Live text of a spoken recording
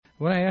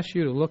When I ask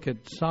you to look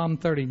at Psalm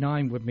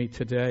 39 with me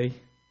today,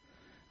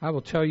 I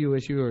will tell you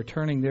as you are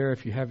turning there,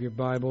 if you have your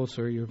Bibles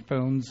or your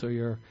phones or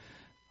your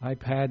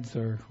iPads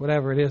or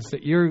whatever it is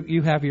that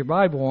you have your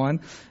Bible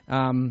on,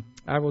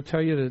 I will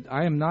tell you that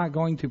I am not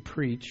going to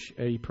preach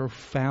a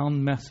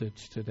profound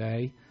message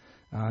today.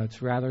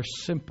 It's rather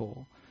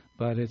simple,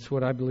 but it's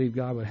what I believe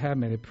God would have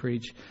me to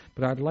preach.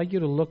 But I'd like you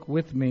to look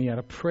with me at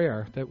a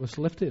prayer that was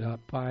lifted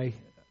up by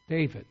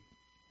David.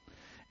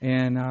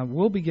 And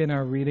we'll begin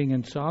our reading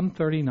in Psalm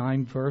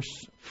 39,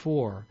 verse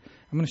 4.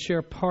 I'm going to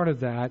share part of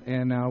that,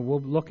 and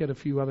we'll look at a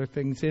few other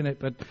things in it.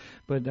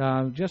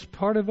 But just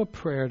part of a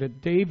prayer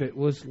that David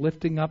was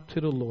lifting up to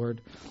the Lord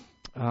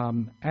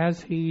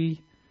as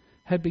he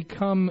had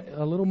become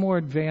a little more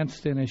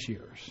advanced in his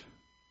years.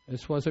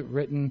 This wasn't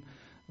written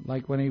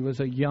like when he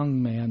was a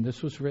young man.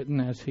 This was written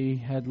as he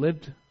had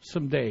lived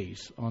some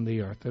days on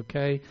the earth,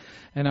 okay?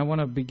 And I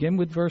want to begin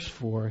with verse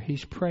 4.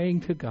 He's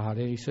praying to God,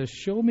 and he says,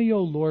 "Show me, O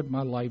Lord,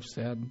 my life's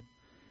end,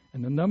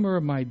 and the number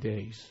of my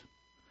days.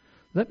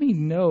 Let me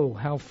know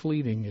how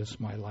fleeting is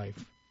my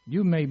life.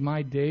 You made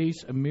my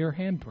days a mere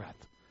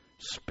handbreadth.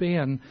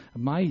 Span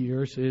of my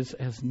years is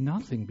as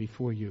nothing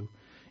before you.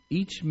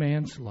 Each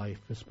man's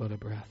life is but a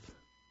breath.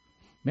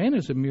 Man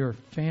is a mere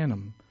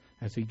phantom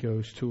as he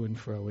goes to and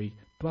fro. He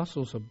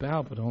bustles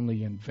about, but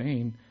only in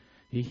vain.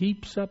 He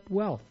heaps up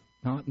wealth,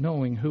 not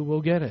knowing who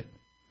will get it.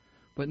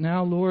 But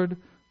now, Lord,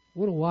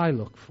 what do I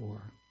look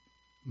for?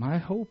 My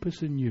hope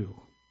is in you.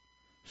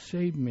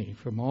 Save me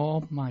from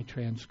all my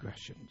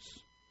transgressions."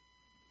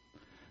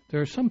 There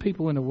are some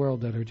people in the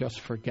world that are just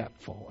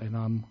forgetful, and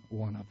I'm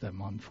one of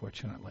them,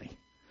 unfortunately.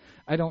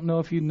 I don't know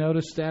if you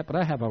noticed that, but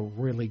I have a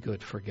really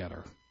good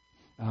forgetter.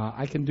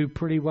 I can do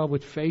pretty well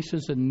with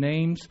faces and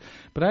names,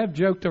 but I have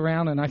joked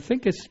around, and I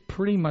think it's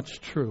pretty much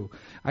true.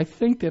 I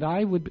think that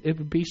it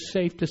would be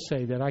safe to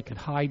say that I could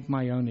hide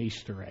my own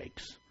Easter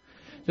eggs.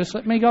 Just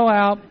let me go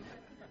out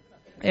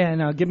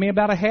and give me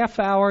about a half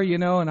hour,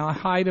 and I'll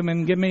hide them,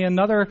 and give me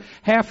another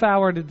half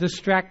hour to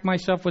distract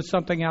myself with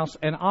something else,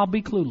 and I'll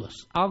be clueless.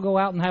 I'll go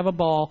out and have a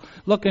ball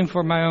looking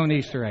for my own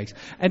Easter eggs.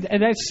 And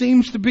that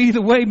seems to be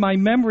the way my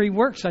memory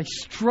works. I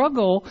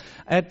struggle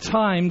at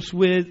times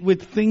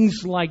with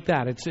things like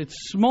that.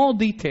 It's small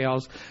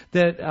details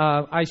that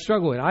I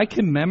struggle with. I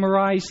can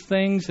memorize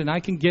things, and I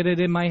can get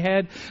it in my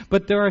head,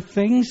 but there are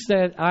things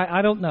that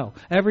I don't know,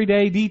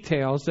 everyday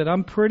details that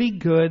I'm pretty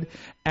good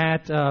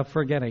at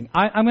forgetting.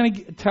 I'm going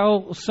to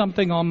tell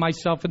something on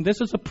myself, and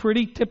this is a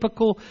pretty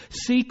typical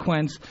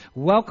sequence.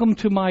 Welcome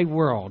to my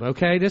world,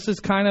 okay? This is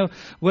kind of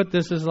what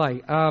this is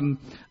like.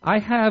 I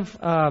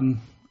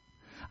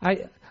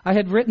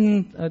had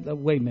written,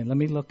 wait a minute, let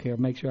me look here,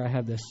 make sure I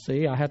have this.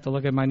 See, I have to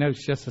look at my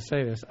notes just to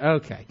say this.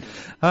 Okay.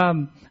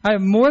 I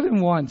have more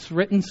than once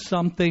written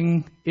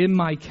something in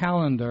my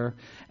calendar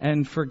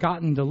and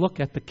forgotten to look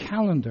at the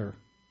calendar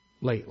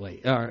lately,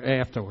 or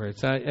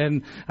afterwards.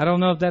 And I don't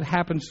know if that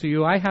happens to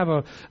you. I have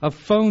a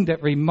phone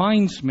that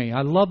reminds me.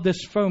 I love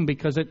this phone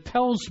because it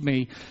tells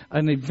me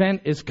an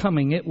event is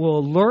coming. It will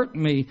alert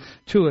me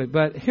to it.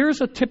 But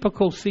here's a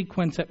typical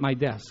sequence at my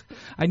desk.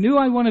 I knew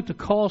I wanted to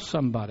call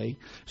somebody,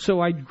 so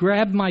I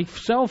grabbed my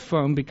cell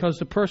phone because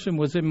the person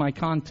was in my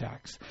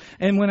contacts.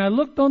 And when I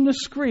looked on the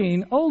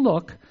screen, oh,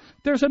 look,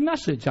 there's a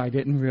message I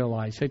didn't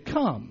realize had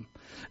come.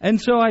 And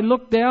so I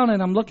looked down,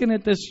 and I'm looking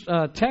at this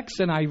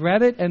text, and I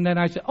read it, and then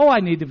I said, I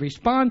need to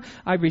respond.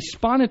 I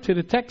responded to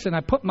the text, and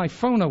I put my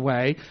phone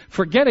away,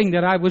 forgetting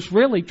that I was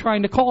really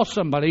trying to call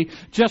somebody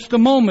just a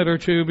moment or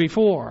two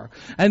before.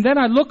 And then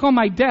I look on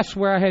my desk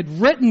where I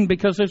had written,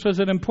 because this was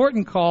an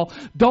important call,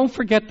 don't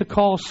forget to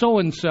call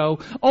so-and-so.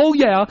 Oh,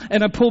 yeah,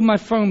 and I pulled my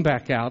phone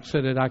back out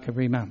so that I could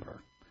remember.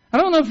 I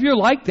don't know if you're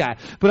like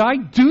that, but I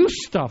do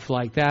stuff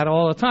like that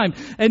all the time.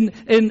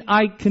 And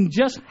I can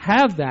just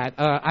have that.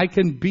 I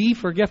can be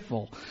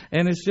forgetful.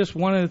 And it's just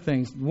one of the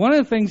things. One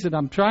of the things that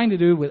I'm trying to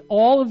do with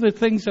all of the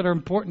things that are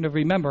important to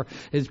remember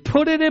is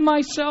put it in my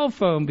cell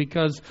phone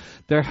because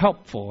they're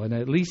helpful. And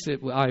at least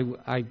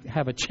I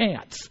have a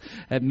chance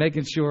at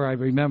making sure I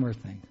remember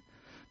things.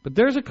 But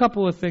there's a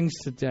couple of things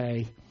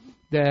today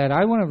that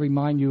I want to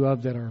remind you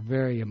of that are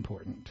very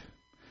important.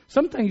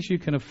 Some things you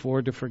can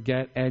afford to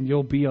forget and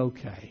you'll be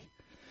okay.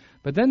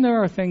 But then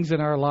there are things in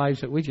our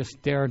lives that we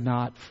just dare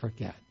not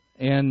forget.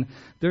 And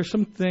there's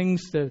some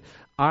things that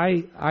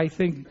I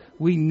think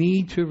we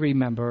need to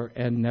remember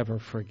and never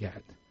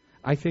forget.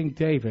 I think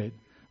David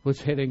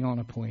was hitting on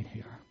a point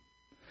here.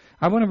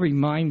 I want to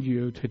remind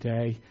you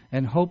today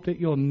and hope that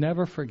you'll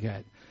never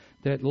forget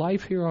that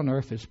life here on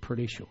earth is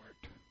pretty short.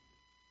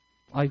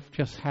 Life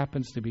just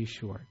happens to be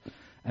short.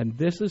 And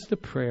this is the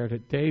prayer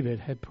that David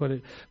had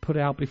put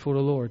out before the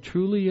Lord.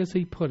 Truly, as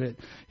he put it,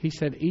 he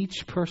said,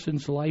 each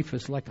person's life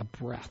is like a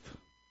breath.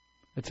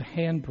 It's a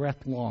hand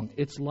breath long.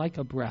 It's like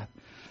a breath.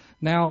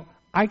 Now,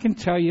 I can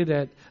tell you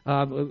that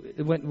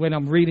when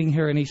I'm reading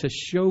here and he says,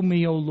 show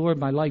me, O Lord,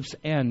 my life's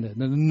end,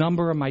 the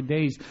number of my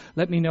days.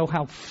 Let me know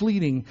how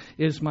fleeting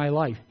is my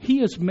life.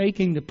 He is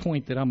making the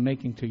point that I'm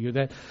making to you,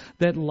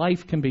 that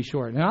life can be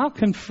short. And I'll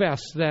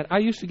confess that I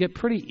used to get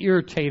pretty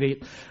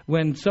irritated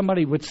when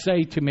somebody would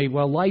say to me,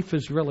 well, life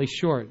is really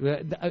short.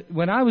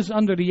 When I was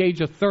under the age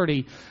of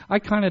 30, I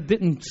kind of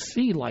didn't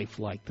see life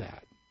like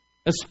that.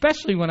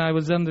 Especially when I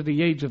was under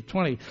the age of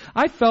 20.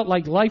 I felt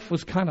like life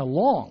was kind of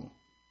long.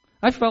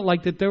 I felt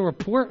like that there were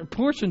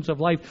portions of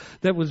life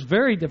that was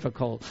very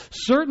difficult.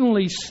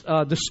 Certainly,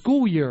 the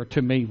school year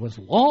to me was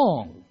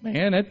long.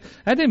 Man,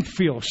 that didn't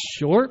feel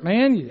short,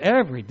 man.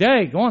 Every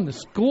day going to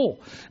school.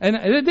 And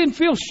it didn't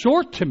feel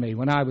short to me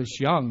when I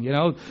was young, you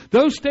know.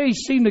 Those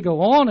days seemed to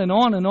go on and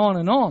on and on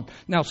and on.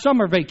 Now,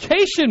 summer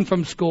vacation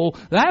from school,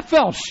 that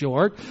felt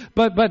short.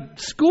 But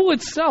school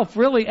itself,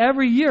 really,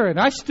 every year. And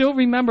I still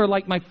remember,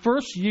 like, my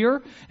first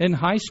year in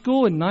high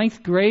school in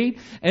 9th grade.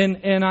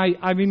 And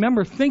I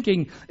remember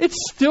thinking, it's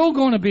still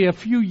going to be a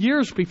few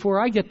years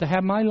before I get to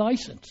have my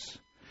license.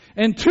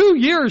 And 2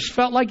 years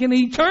felt like an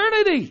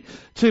eternity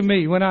to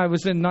me when I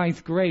was in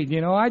 9th grade. You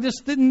know, I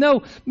just didn't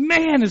know,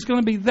 man, it's going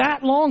to be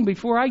that long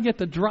before I get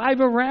to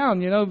drive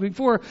around, you know,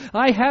 before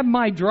I have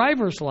my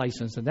driver's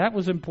license. And that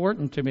was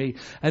important to me.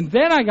 And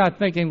then I got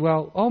thinking,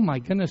 well, oh my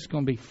goodness, it's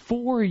going to be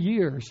 4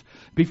 years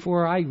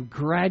before I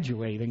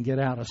graduate and get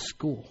out of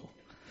school.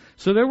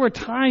 So there were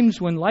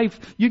times when life,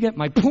 you get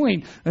my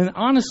point, and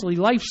honestly,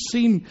 life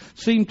seemed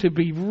to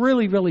be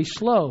really, really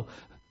slow.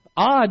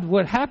 Odd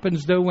what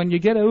happens, though, when you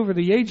get over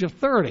the age of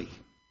 30.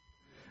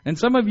 And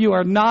some of you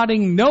are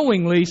nodding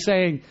knowingly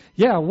saying,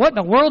 yeah, what in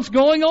the world's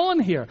going on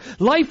here?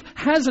 Life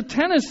has a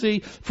tendency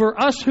for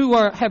us who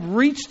have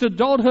reached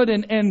adulthood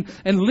and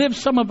lived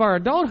some of our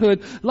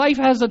adulthood, life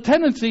has a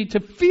tendency to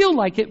feel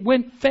like it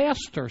went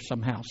faster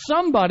somehow.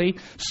 Somebody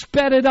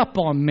sped it up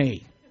on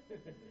me.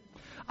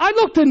 I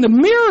looked in the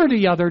mirror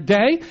the other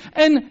day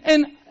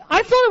and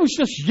I thought it was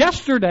just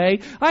yesterday.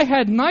 I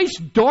had nice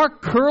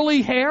dark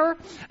curly hair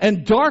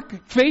and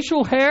dark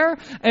facial hair,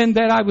 and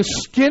that I was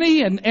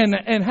skinny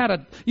and had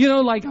a, you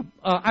know, like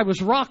I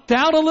was rocked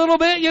out a little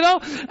bit, you know,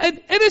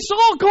 and it's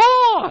all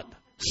gone.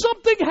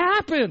 Something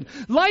happened.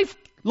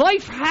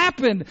 Life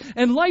happened,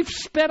 and life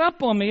sped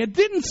up on me. It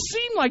didn't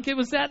seem like it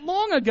was that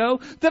long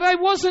ago that I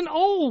wasn't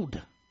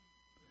old.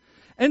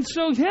 And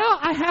so, yeah,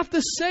 I have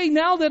to say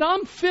now that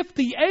I'm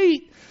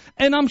 58,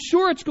 and I'm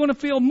sure it's going to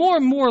feel more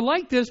and more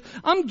like this,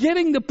 I'm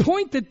getting the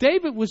point that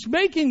David was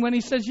making when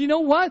he says, you know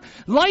what?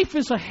 Life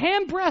is a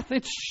handbreadth.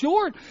 It's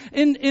short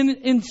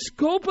in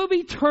scope of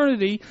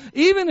eternity.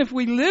 Even if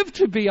we live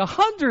to be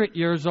 100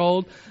 years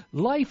old,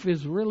 life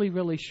is really,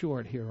 really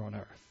short here on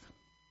earth.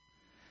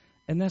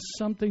 And that's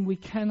something we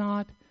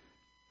cannot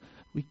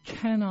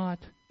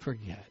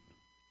forget.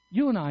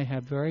 You and I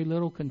have very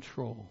little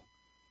control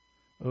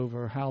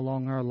over how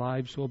long our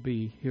lives will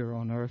be here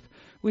on earth.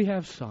 We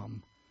have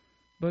some.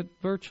 But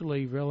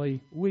virtually, really,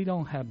 we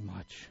don't have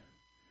much.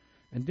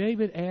 And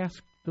David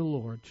asked the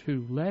Lord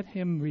to let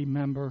him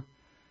remember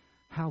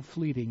how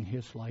fleeting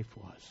his life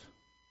was.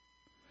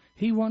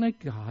 He wanted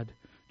God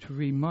to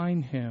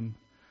remind him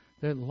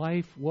that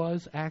life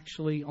was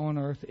actually on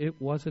earth. It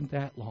wasn't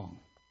that long.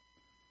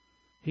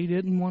 He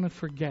didn't want to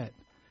forget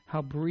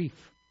how brief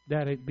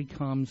that it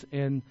becomes,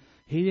 and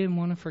he didn't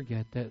want to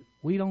forget that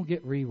we don't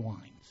get rewinds.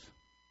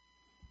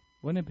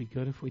 Wouldn't it be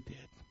good if we did?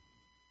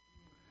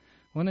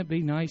 Wouldn't it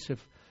be nice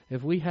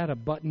if we had a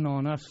button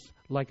on us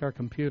like our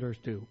computers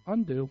do?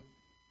 Undo.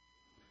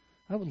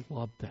 I would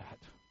love that.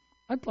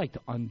 I'd like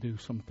to undo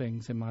some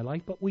things in my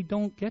life, but we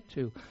don't get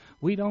to.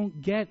 We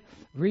don't get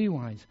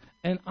rewinds.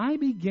 And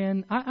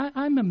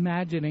I'm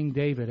imagining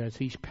David as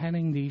he's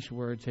penning these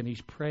words and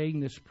he's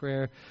praying this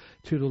prayer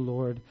to the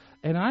Lord.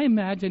 And I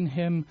imagine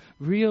him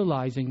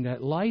realizing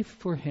that life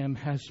for him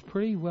has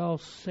pretty well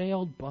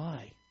sailed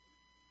by.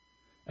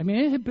 I mean,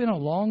 it had been a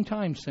long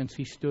time since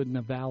he stood in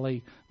a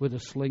valley with a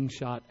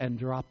slingshot and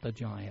dropped a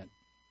giant.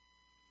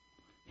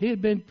 He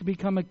had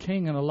become a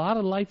king, and a lot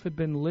of life had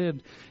been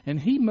lived, and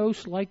he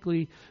most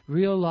likely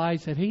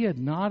realized that he had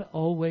not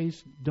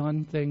always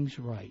done things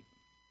right,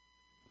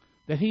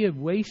 that he had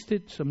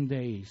wasted some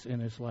days in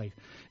his life.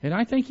 And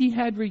I think he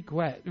had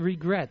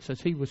regrets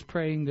as he was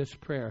praying this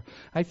prayer.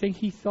 I think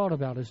he thought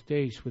about his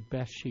days with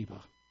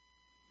Bathsheba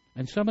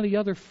and some of the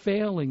other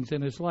failings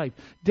in his life.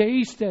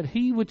 Days that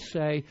he would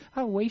say,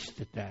 I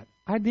wasted that.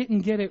 I didn't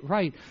get it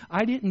right.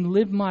 I didn't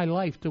live my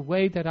life the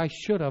way that I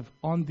should have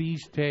on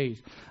these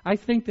days. I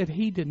think that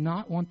he did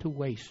not want to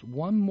waste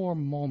one more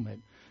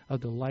moment of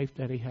the life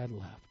that he had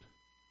left.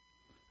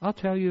 I'll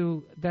tell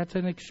you, that's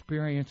an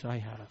experience I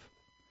have.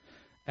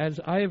 As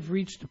I have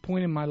reached a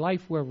point in my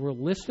life where,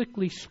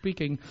 realistically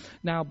speaking,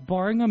 now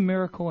barring a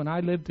miracle and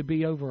I live to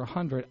be over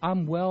 100,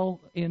 I'm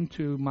well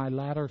into my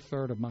latter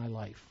third of my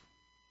life.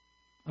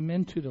 I'm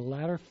into the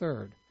latter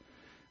third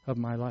of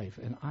my life,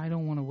 and I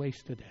don't want to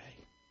waste a day.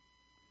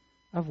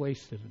 I've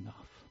wasted enough.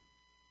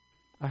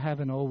 I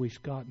haven't always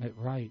gotten it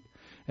right.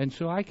 And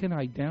so I can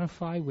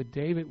identify with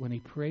David when he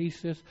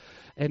prays this.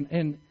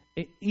 And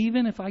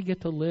even if I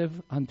get to live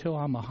until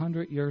I'm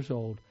 100 years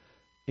old,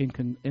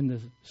 in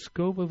the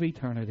scope of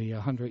eternity,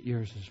 100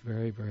 years is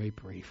very, very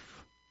brief.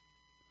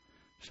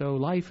 So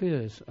life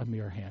is a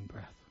mere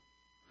handbreadth.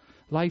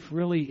 Life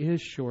really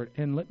is short.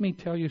 And let me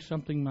tell you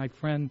something, my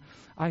friend.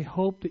 I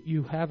hope that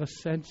you have a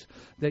sense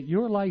that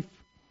your life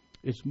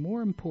is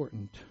more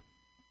important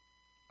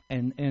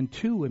and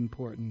too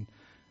important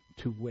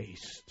to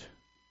waste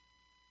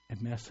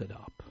and mess it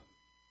up.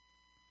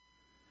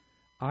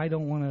 I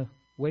don't want to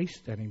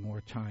waste any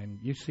more time.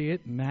 You see,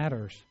 it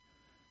matters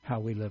how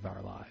we live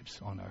our lives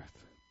on earth.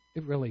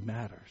 It really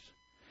matters.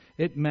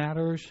 It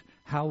matters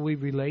how we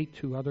relate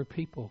to other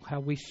people, how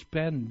we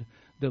spend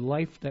the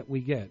life that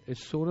we get.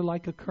 It's sort of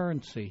like a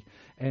currency,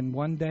 and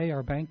one day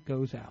our bank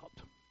goes out.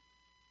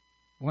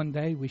 One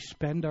day we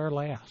spend our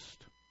last.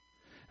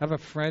 I have a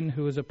friend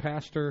who is a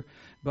pastor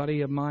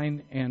buddy of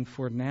mine, and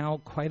for now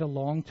quite a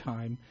long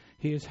time,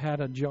 he has had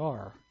a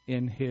jar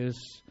in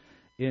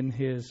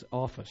his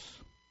office.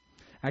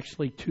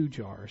 Actually, 2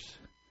 jars.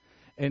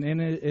 And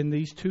in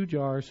these 2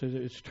 jars,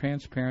 it's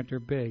transparent, they're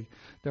big,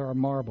 there are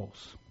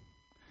marbles.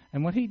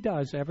 And what he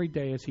does every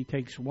day is he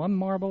takes one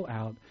marble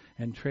out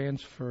and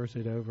transfers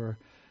it over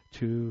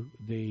to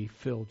the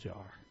fill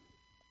jar.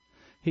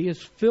 He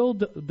has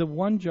filled the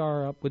one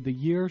jar up with the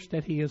years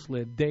that he has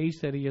lived, days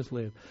that he has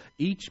lived.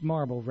 Each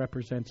marble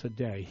represents a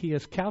day. He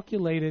has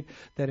calculated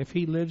that if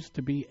he lives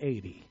to be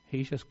 80,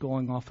 he's just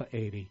going off of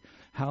 80,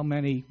 how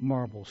many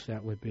marbles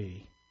that would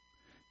be.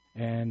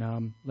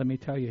 And let me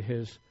tell you,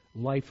 his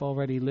life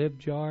already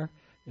lived jar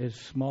is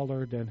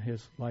smaller than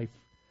his life,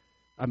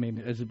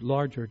 is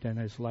larger than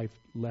his life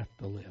left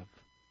to live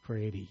for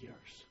 80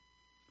 years.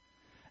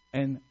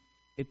 And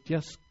it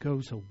just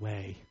goes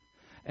away.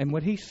 And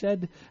what he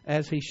said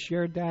as he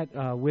shared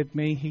that with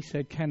me, he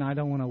said, Ken, I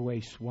don't want to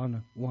waste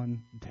one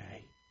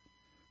day.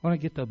 I want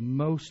to get the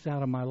most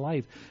out of my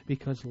life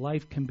because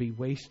life can be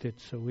wasted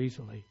so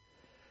easily.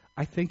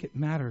 I think it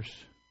matters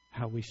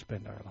how we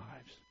spend our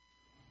lives.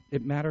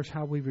 It matters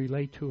how we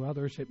relate to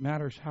others. It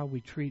matters how we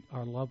treat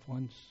our loved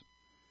ones.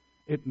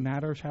 It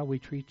matters how we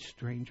treat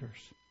strangers.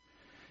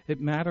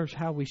 It matters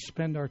how we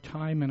spend our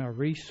time and our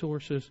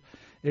resources.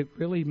 It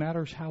really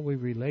matters how we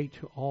relate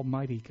to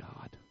Almighty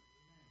God.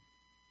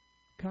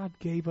 God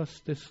gave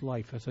us this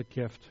life as a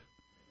gift,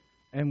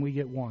 and we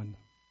get one.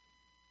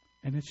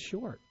 And it's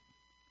short.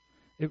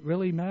 It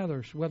really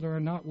matters whether or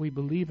not we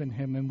believe in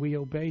Him and we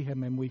obey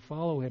Him and we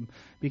follow Him,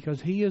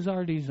 because He is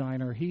our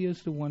designer. He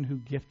is the one who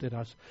gifted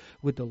us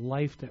with the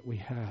life that we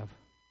have.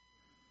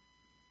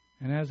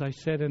 And as I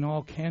said in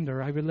all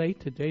candor, I relate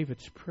to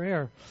David's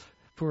prayer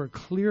for a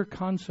clear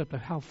concept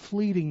of how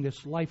fleeting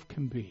this life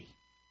can be.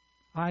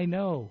 I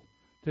know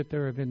that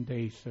there have been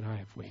days that I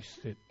have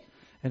wasted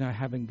and I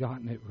haven't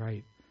gotten it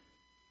right.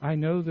 I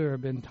know there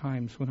have been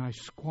times when I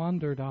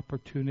squandered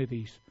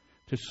opportunities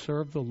to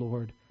serve the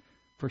Lord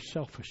for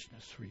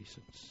selfishness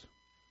reasons.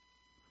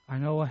 I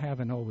know I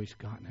haven't always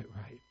gotten it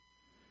right.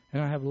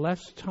 And I have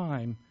less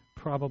time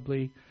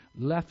probably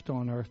left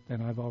on earth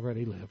than I've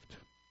already lived.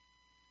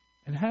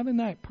 And having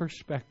that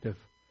perspective,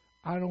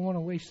 I don't want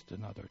to waste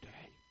another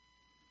day.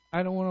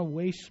 I don't want to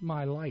waste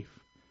my life.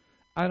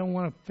 I don't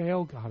want to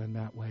fail God in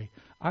that way.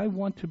 I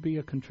want to be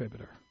a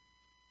contributor.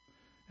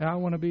 And I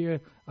want to be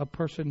a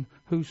person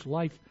whose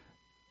life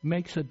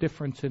makes a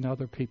difference in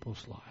other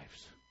people's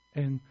lives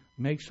and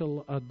makes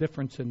a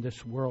difference in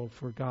this world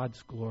for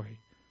God's glory.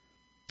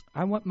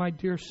 I want my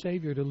dear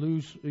Savior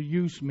to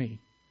use me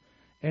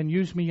and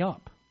use me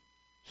up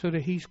so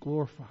that He's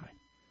glorified.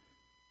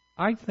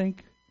 I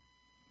think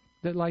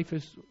that life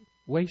is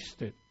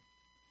wasted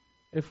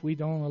if we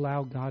don't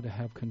allow God to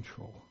have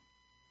control.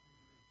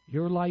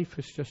 Your life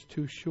is just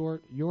too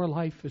short. Your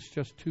life is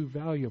just too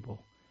valuable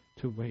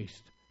to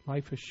waste.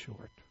 Life is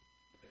short.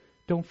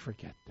 Don't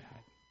forget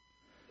that.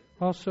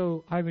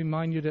 Also, I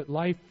remind you that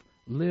life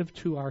lived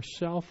to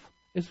ourself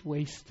is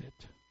wasted.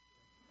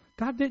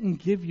 God didn't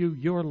give you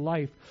your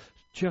life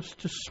just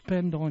to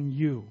spend on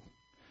you.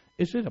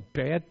 Is it a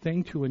bad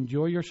thing to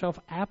enjoy yourself?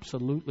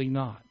 Absolutely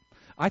not.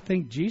 I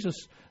think Jesus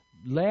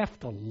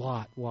laughed a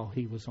lot while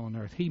He was on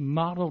earth. He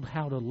modeled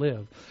how to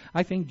live.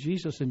 I think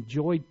Jesus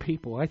enjoyed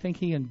people. I think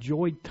He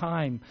enjoyed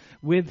time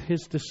with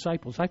His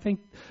disciples. I think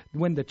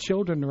when the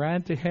children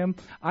ran to Him,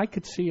 I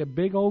could see a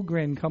big old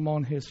grin come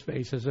on His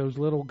face as those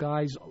little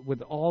guys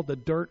with all the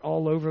dirt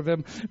all over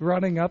them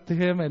running up to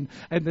Him and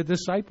the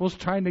disciples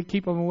trying to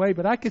keep Him away.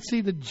 But I could see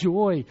the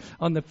joy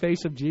on the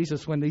face of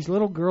Jesus when these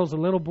little girls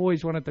and little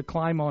boys wanted to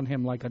climb on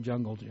Him like a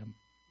jungle gym.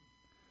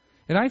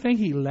 And I think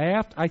He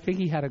laughed. I think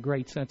He had a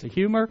great sense of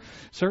humor.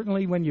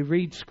 Certainly when you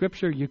read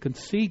Scripture, you can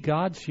see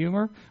God's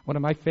humor. One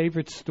of my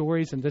favorite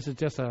stories, and this is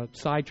just a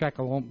sidetrack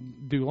I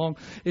won't do long,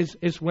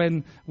 is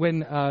when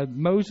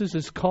Moses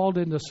is called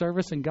into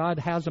service and God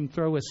has him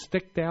throw a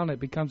stick down, it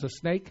becomes a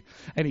snake,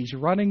 and he's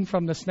running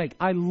from the snake.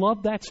 I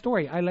love that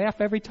story. I laugh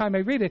every time I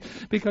read it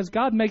because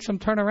God makes him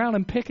turn around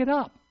and pick it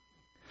up.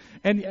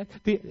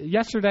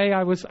 Yesterday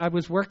I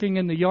was working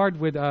in the yard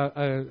with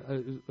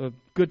a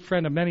good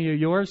friend of many of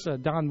yours,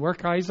 Don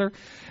Werkheiser,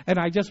 and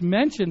I just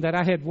mentioned that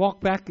I had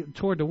walked back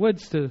toward the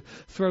woods to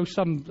throw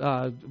some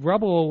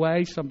rubble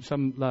away,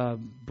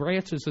 some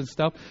branches and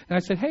stuff. And I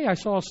said, "Hey, I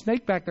saw a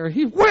snake back there."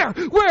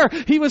 Where?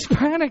 He was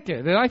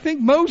panicking, and I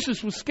think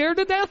Moses was scared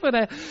to death of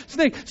that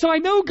snake. So I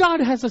know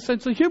God has a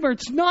sense of humor.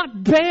 It's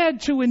not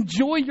bad to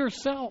enjoy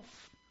yourself.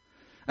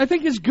 I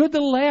think it's good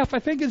to laugh. I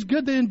think it's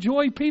good to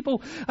enjoy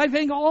people. I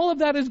think all of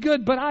that is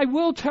good. But I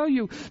will tell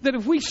you that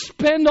if we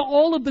spend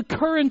all of the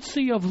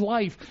currency of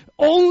life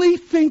only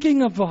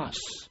thinking of us,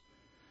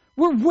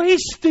 we're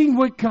wasting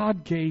what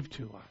God gave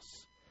to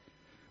us.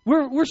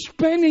 We're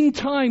spending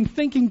time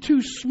thinking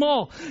too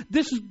small.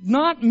 This is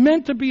not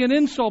meant to be an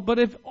insult, but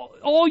if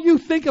all you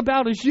think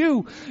about is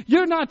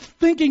you're not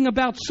thinking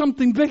about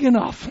something big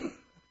enough.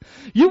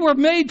 You were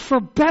made for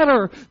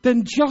better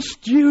than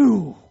just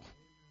you.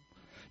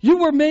 You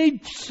were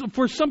made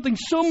for something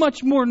so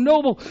much more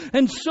noble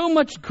and so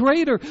much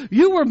greater.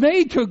 You were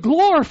made to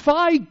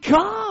glorify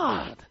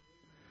God.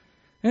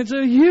 And it's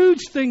a huge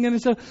thing, and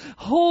it's a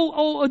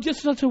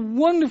just such a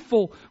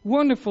wonderful,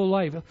 wonderful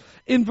life.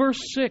 In verse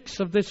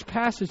 6 of this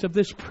passage, of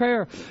this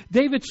prayer,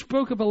 David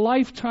spoke of a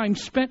lifetime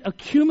spent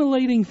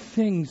accumulating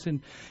things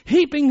and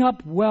heaping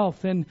up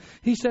wealth, and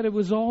he said it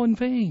was all in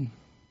vain.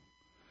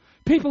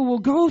 People will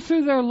go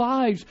through their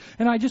lives,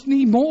 and I just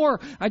need more.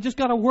 I just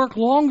got to work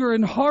longer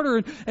and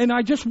harder, and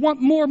I just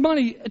want more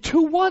money.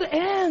 To what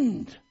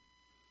end?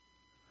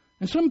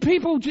 And some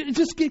people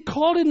just get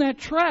caught in that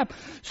trap,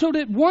 so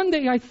that one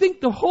day, I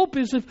think the hope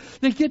is if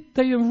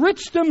they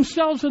enrich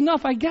themselves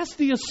enough. I guess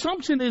the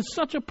assumption is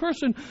such a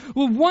person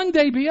will one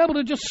day be able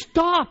to just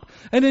stop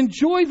and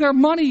enjoy their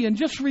money and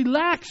just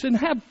relax and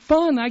have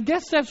fun. I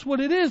guess that's what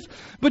it is.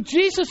 But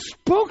Jesus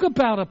spoke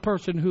about a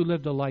person who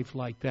lived a life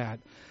like that.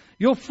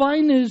 You'll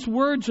find his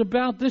words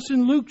about this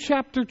in Luke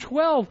chapter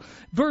 12,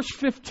 verse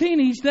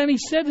 15. Then he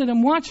said to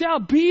them, "Watch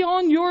out, be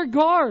on your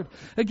guard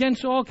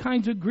against all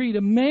kinds of greed.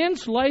 A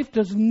man's life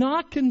does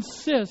not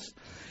consist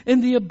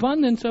in the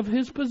abundance of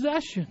his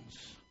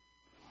possessions."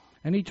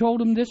 And he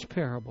told him this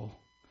parable.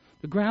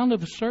 The ground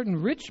of a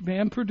certain rich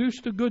man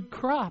produced a good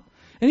crop.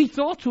 And he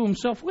thought to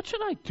himself, "What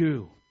should I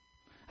do?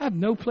 I have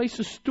no place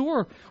to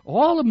store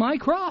all of my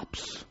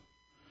crops."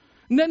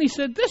 And then he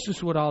said, "This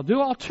is what I'll do.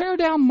 I'll tear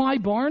down my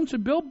barns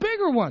and build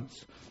bigger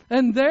ones.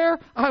 And there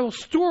I will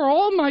store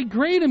all my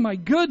grain and my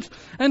goods.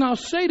 And I'll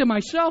say to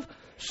myself,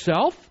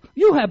 'Self,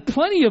 you have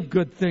plenty of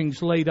good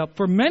things laid up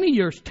for many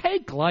years.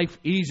 Take life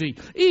easy.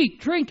 Eat,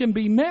 drink, and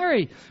be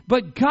merry.'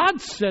 But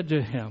God said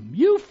to him,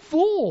 'You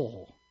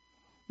fool,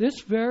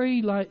 this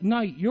very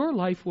night your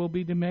life will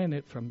be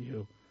demanded from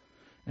you.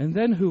 And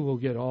then who will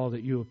get all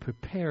that you have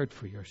prepared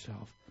for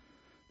yourself?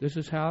 This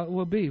is how it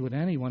will be with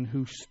anyone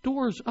who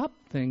stores up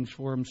things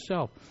for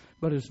himself,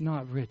 but is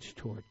not rich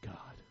toward God.'"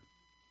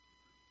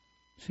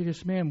 See,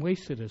 this man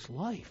wasted his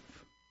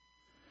life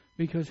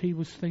because he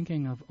was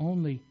thinking of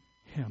only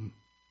him.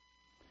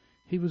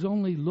 He was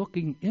only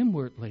looking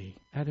inwardly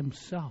at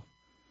himself.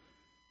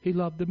 He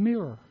loved the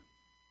mirror,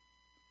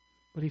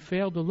 but he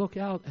failed to look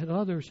out at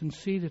others and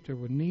see that there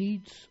were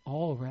needs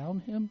all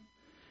around him.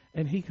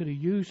 And he could have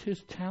used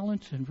his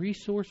talents and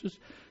resources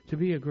to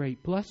be a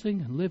great blessing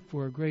and live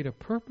for a greater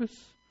purpose.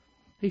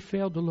 He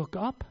failed to look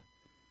up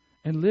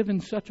and live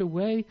in such a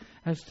way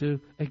as to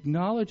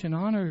acknowledge and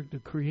honor the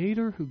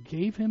Creator who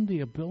gave him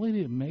the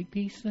ability to make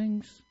these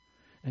things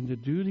and to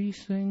do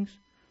these things.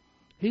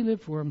 He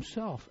lived for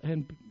himself,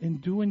 and in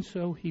doing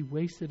so, he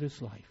wasted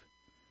his life.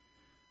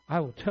 I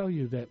will tell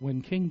you that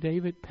when King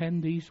David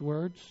penned these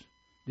words,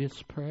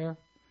 this prayer,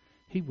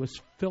 he was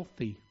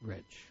filthy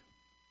rich.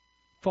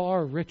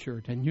 Far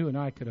richer than you and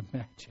I could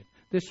imagine.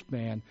 This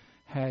man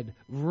had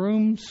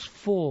rooms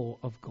full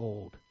of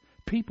gold.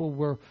 People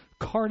were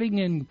carting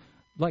in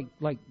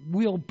like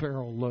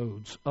wheelbarrow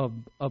loads of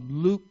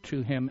loot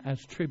to him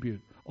as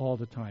tribute all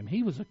the time.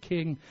 He was a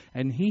king,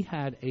 and he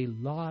had a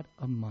lot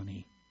of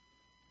money.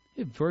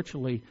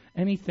 Virtually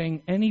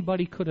anything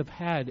anybody could have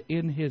had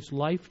in his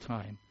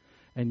lifetime.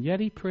 And yet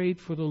he prayed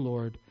for the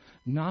Lord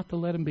not to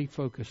let him be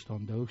focused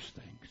on those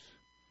things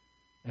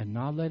and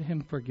not let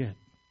him forget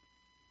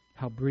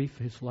how brief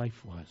his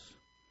life was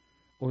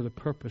or the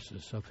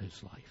purposes of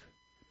his life.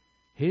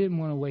 He didn't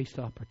want to waste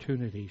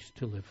opportunities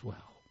to live well.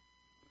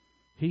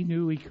 He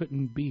knew he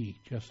couldn't be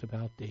just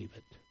about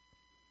David.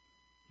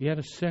 He had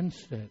a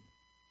sense that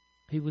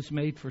he was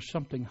made for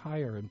something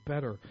higher and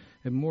better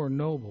and more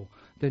noble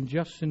than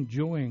just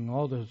enjoying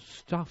all the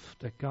stuff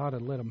that God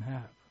had let him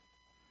have.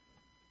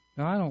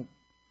 Now,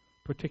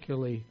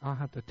 I'll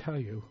have to tell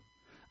you,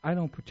 I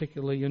don't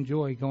particularly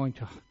enjoy going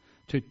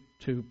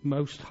to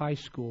most high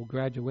school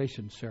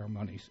graduation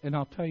ceremonies. And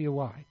I'll tell you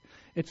why.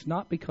 It's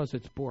not because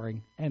it's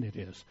boring, and it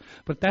is.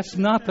 But that's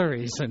not the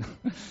reason.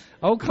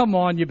 Oh, come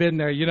on, you've been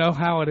there. You know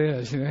how it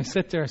is. I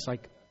sit there, it's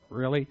like,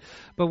 really?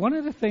 But one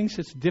of the things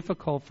that's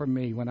difficult for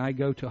me when I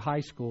go to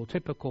high school,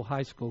 typical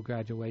high school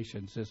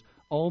graduations, is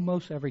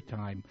almost every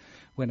time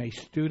when a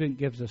student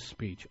gives a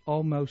speech,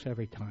 almost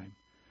every time,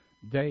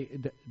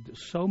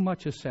 So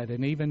much is said,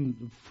 and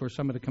even for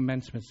some of the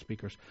commencement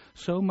speakers,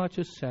 so much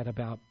is said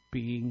about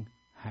being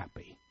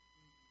happy.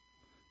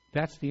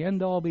 That's the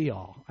end-all,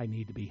 be-all. I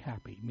need to be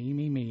happy.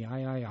 Me,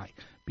 I.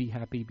 Be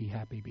happy, be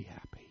happy, be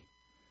happy.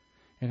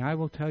 And I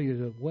will tell you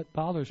that what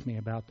bothers me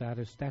about that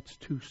is that's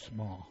too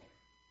small.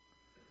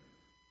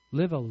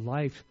 Live a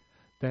life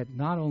that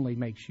not only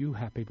makes you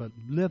happy, but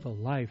live a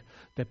life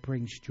that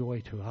brings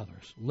joy to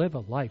others. Live a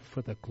life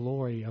for the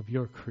glory of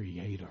your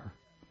Creator.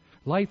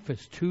 Life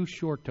is too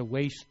short to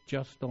waste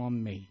just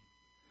on me.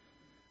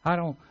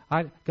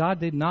 God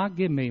did not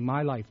give me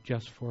my life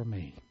just for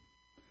me.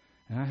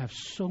 And I have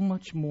so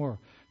much more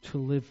to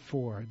live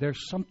for.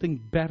 There's something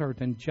better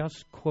than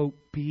just, quote,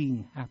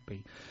 being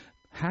happy.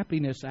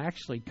 Happiness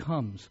actually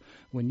comes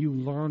when you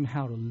learn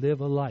how to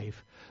live a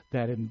life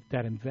that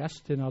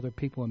invests in other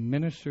people and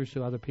ministers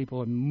to other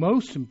people. And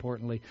most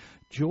importantly,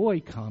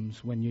 joy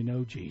comes when you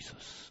know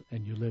Jesus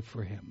and you live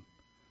for Him.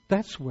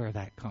 That's where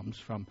that comes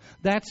from.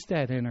 That's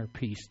that inner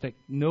peace that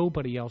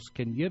nobody else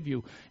can give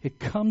you. It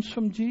comes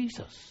from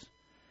Jesus.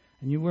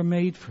 And you were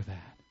made for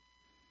that.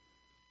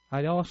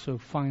 I also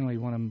finally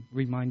want to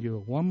remind you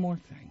of one more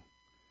thing.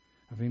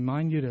 I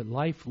remind you that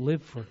life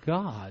lived for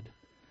God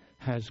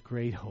has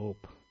great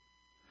hope.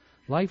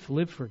 Life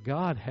lived for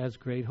God has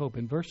great hope.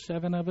 In verse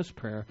 7 of his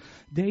prayer,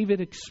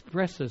 David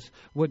expresses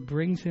what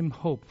brings him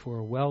hope for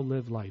a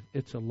well-lived life.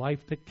 It's a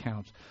life that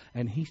counts.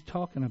 And he's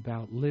talking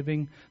about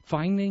living,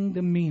 finding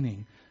the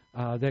meaning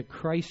that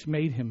Christ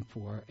made him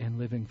for and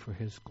living for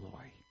His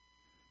glory.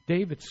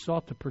 David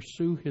sought to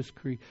pursue his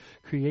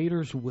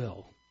Creator's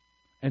will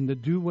and to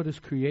do what his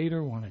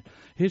Creator wanted.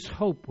 His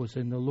hope was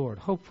in the Lord.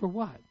 Hope for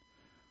what?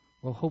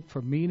 Well, hope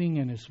for meaning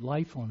in his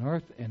life on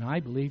earth, and I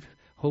believe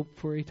hope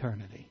for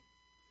eternity.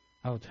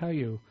 I'll tell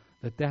you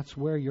that that's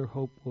where your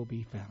hope will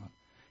be found.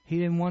 He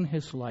didn't want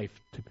his life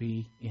to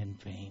be in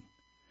vain.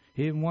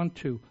 He didn't want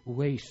to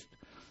waste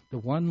the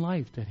one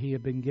life that he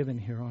had been given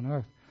here on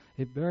earth.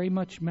 It very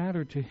much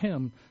mattered to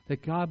him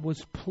that God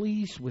was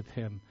pleased with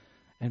him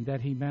and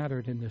that he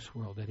mattered in this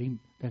world,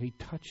 that he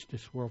touched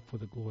this world for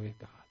the glory of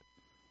God.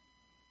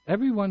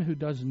 Everyone who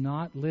does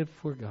not live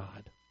for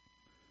God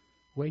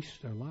wastes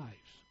their lives.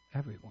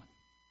 Everyone.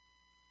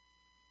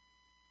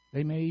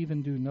 They may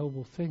even do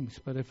noble things,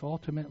 but if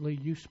ultimately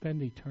you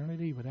spend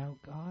eternity without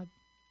God,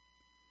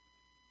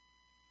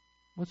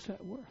 what's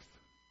that worth?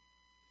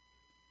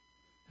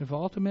 If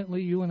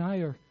ultimately you and I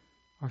are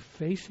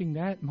facing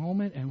that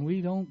moment and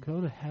we don't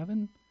go to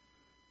heaven,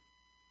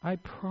 I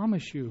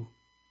promise you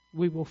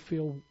we will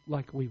feel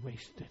like we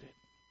wasted it.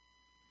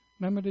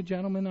 Remember the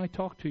gentleman I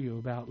talked to you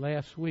about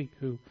last week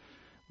who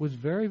was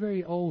very,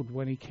 very old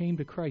when he came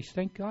to Christ.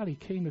 Thank God he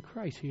came to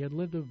Christ. He had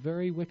lived a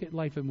very wicked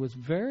life and was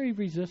very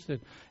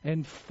resistant.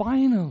 And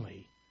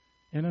finally,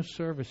 in a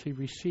service, he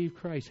received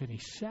Christ. And he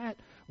sat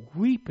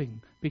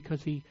weeping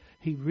because he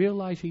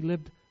realized he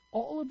lived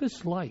all of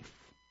his life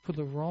for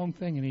the wrong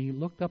thing. And he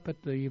looked up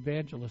at the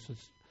evangelist and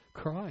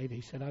cried.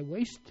 He said, I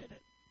wasted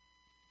it.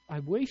 I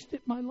wasted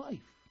my life.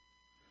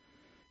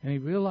 And he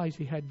realized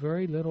he had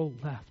very little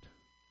left.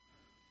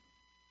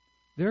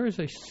 There is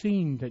a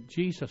scene that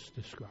Jesus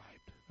described.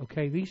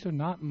 Okay, these are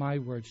not my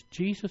words.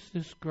 Jesus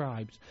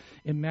describes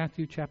in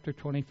Matthew chapter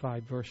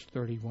 25, verse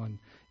 31.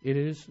 It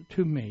is,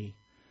 to me,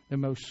 the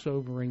most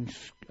sobering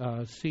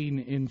scene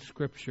in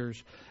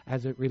Scriptures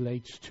as it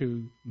relates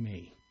to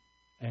me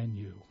and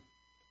you.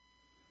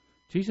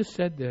 Jesus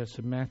said this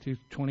in Matthew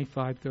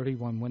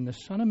 25:31. When the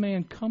Son of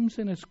Man comes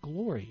in His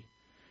glory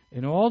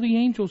and all the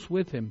angels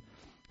with Him,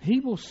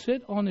 He will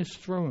sit on His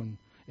throne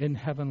in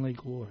heavenly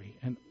glory,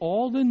 and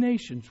all the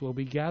nations will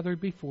be gathered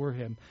before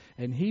Him,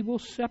 and He will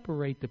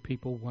separate the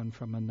people one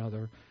from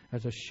another,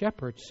 as a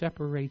shepherd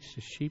separates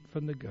the sheep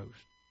from the goats.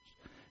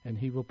 And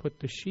He will put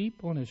the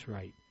sheep on His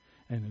right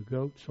and the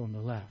goats on the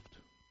left.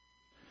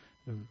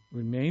 The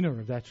remainder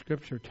of that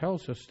scripture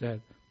tells us that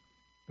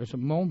there's a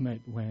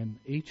moment when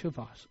each of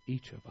us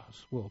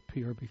will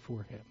appear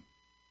before Him.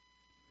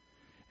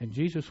 And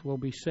Jesus will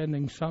be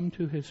sending some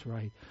to His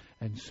right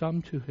and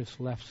some to His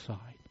left side.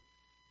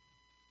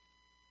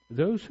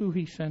 Those who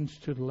He sends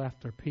to the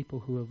left are people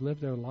who have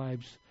lived their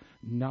lives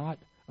not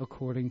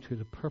according to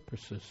the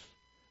purposes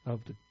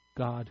of the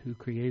God who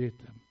created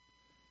them.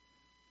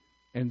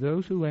 And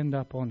those who end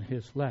up on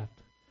His left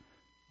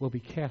will be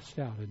cast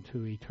out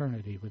into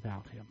eternity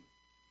without Him.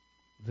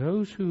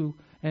 Those who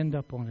end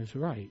up on His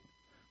right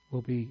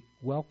will be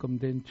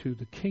welcomed into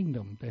the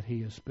kingdom that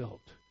He has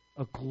built,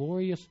 a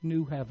glorious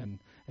new heaven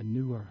and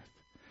new earth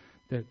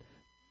that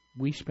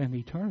we spend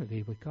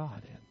eternity with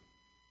God in.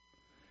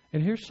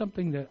 And here's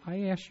something that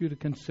I ask you to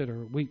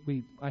consider.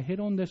 I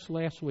hit on this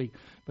last week,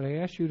 but I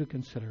ask you to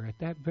consider. At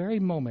that very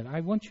moment,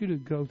 I want you to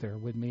go there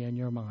with me in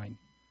your mind.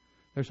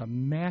 There's a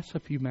mass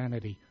of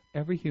humanity.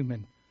 Every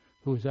human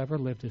who has ever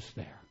lived is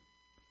there.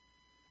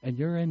 And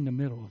you're in the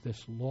middle of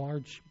this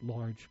large,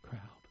 large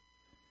crowd.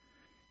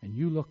 And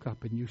you look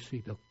up and you see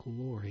the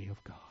glory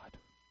of God.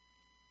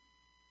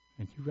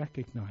 And you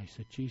recognize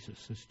that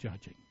Jesus is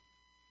judging.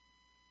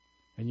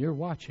 And you're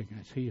watching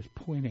as He is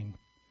pointing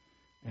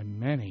And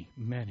many,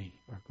 many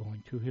are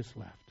going to his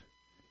left.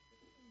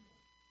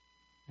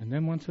 And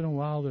then once in a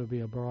while there'll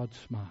be a broad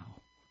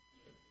smile.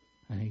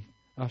 And he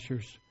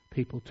ushers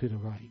people to the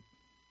right.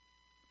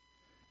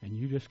 And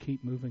you just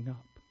keep moving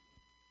up.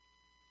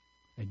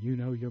 And you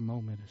know your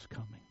moment is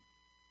coming.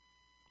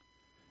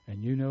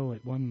 And you know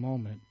at one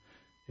moment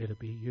it'll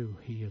be you.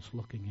 He is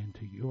looking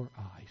into your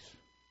eyes.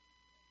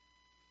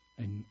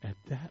 And at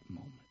that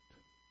moment,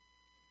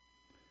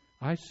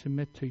 I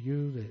submit to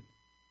you that it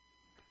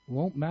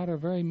won't matter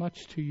very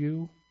much to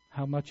you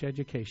how much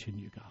education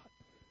you got.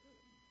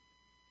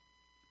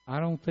 I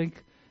don't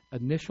think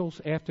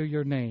initials after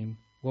your name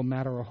will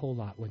matter a whole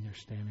lot when you're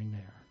standing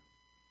there.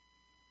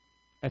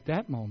 At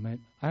that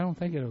moment, I don't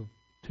think it'll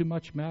too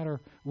much matter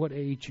what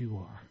age you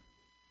are.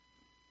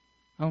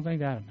 I don't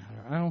think that'll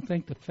matter. I don't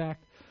think the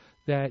fact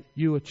that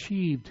you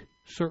achieved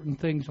certain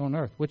things on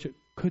earth, which it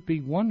could be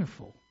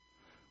wonderful,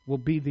 will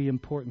be the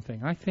important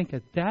thing. I think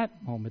at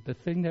that moment, the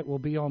thing that will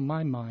be on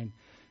my mind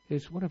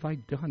is, what have I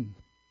done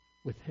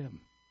with him?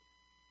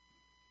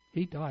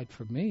 He died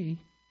for me.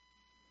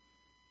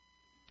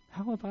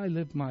 How have I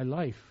lived my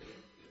life?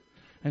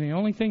 And the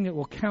only thing that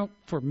will count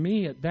for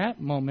me at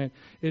that moment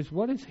is,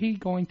 what is he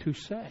going to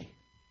say?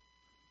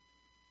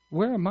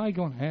 Where am I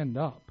going to end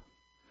up?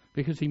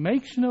 Because he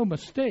makes no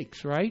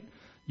mistakes, right?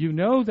 You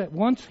know that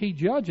once he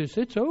judges,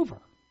 it's over.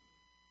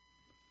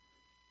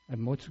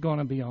 And what's going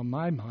to be on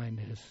my mind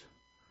is,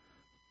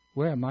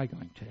 where am I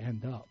going to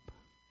end up?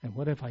 And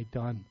what have I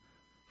done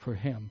for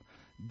him?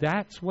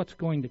 That's what's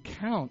going to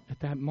count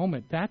at that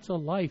moment. That's a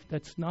life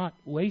that's not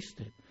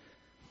wasted.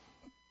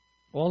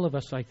 All of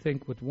us, I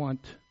think, would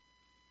want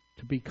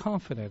to be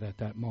confident at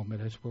that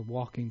moment as we're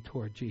walking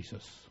toward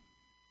Jesus.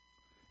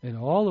 And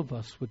all of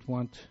us would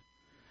want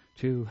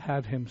to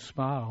have him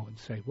smile and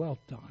say, well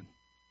done.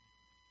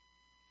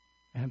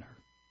 Enter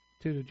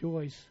to the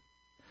joys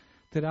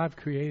that I've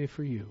created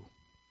for you.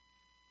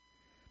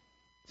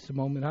 It's a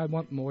moment I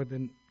want more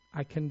than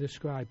I can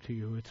describe to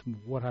you. It's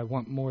what I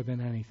want more than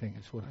anything.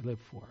 It's what I live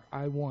for.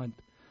 I want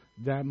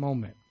that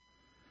moment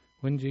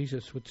when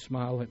Jesus would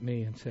smile at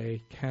me and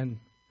say, Ken,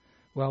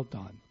 well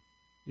done.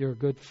 You're a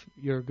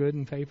good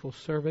and faithful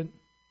servant.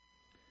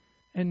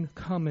 And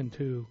come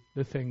into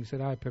the things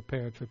that I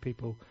prepared for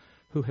people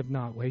who have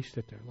not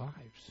wasted their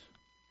lives.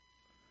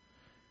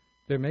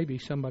 There may be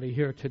somebody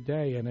here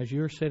today, and as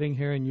you're sitting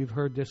here and you've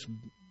heard this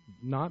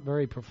not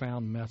very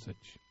profound message,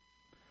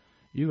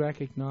 you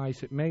recognize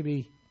that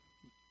maybe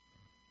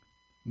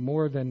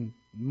more than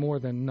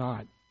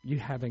not, you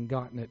haven't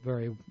gotten it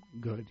very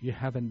good. You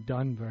haven't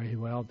done very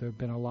well. There have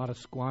been a lot of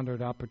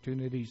squandered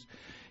opportunities.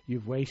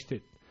 You've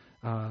wasted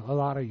a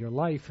lot of your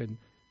life, and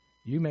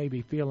you may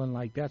be feeling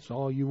like that's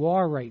all you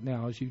are right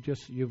now, is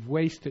you've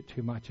wasted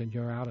too much and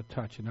you're out of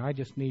touch. And I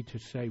just need to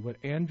say what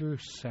Andrew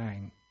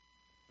sang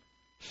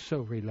so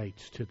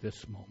relates to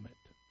this moment.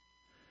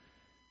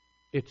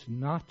 It's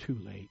not too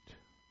late.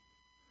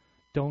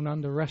 Don't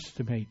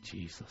underestimate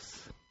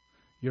Jesus.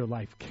 Your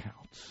life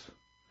counts.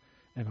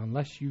 And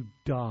unless you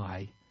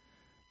die,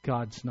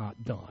 God's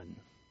not done.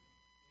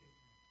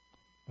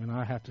 And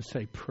I have to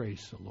say,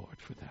 praise the Lord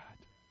for that.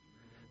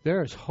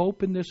 There is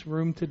hope in this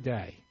room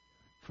today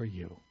for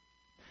you.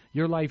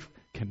 Your life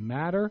can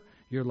matter.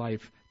 Your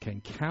life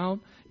can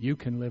count. You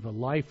can live a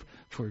life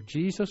for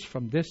Jesus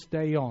from this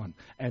day on,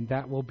 and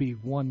that will be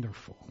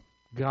wonderful.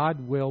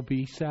 God will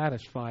be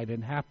satisfied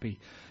and happy.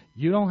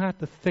 You don't have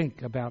to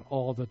think about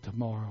all the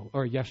tomorrow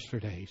or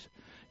yesterdays.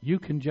 You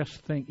can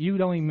just think. You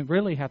don't even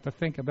really have to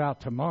think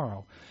about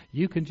tomorrow.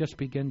 You can just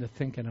begin to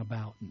thinking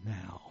about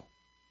now,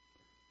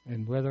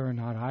 and whether or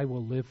not I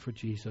will live for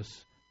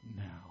Jesus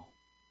now.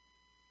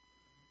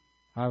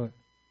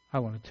 I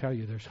want to tell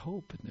you there's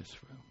hope in this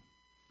room,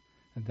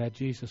 and that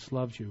Jesus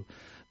loves you.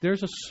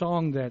 There's a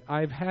song that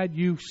I've had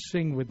you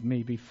sing with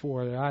me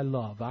before that I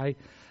love.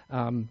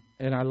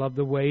 And I love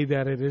the way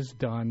that it is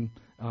done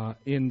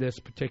in this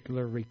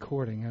particular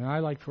recording. And I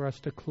like for us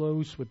to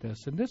close with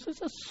this. And this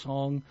is a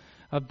song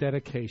of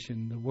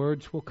dedication. The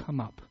words will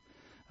come up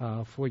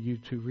for you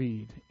to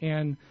read.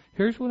 And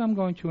here's what I'm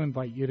going to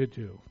invite you to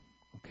do.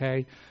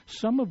 Okay?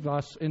 Some of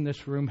us in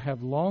this room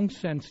have long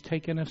since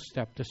taken a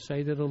step to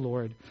say to the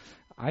Lord,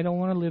 I don't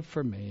want to live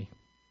for me.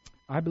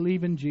 I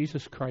believe in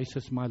Jesus Christ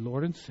as my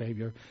Lord and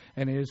Savior,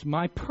 and it is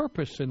my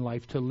purpose in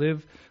life to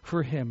live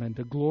for Him and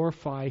to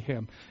glorify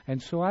Him.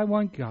 And so I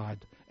want God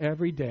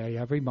every day,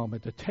 every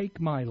moment, to take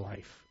my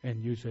life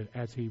and use it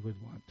as He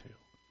would want to.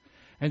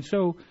 And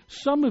so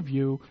some of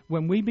you,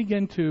 when we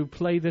begin to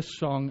play this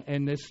song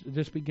and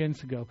this begins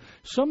to go,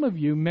 some of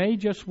you may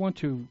just want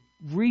to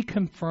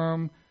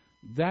reconfirm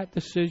that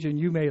decision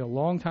you made a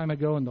long time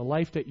ago in the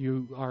life that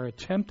you are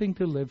attempting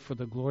to live for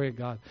the glory of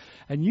God.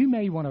 And you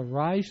may want to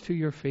rise to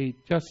your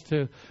feet just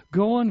to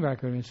go on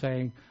record and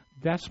saying,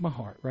 that's my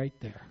heart right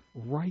there,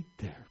 right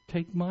there.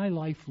 Take my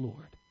life,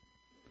 Lord.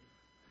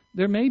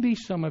 There may be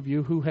some of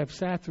you who have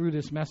sat through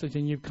this message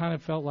and you've kind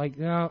of felt like,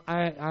 no,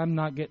 I'm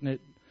not getting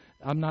it.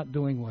 I'm not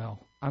doing well.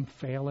 I'm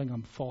failing,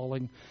 I'm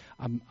falling,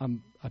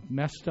 I've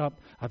messed up,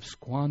 I've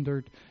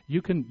squandered.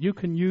 You can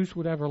use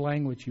whatever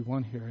language you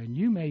want here, and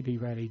you may be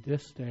ready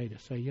this day to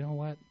say, you know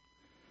what?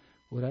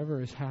 Whatever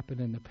has happened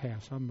in the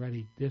past, I'm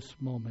ready this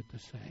moment to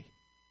say,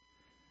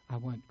 I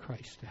want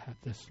Christ to have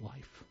this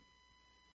life.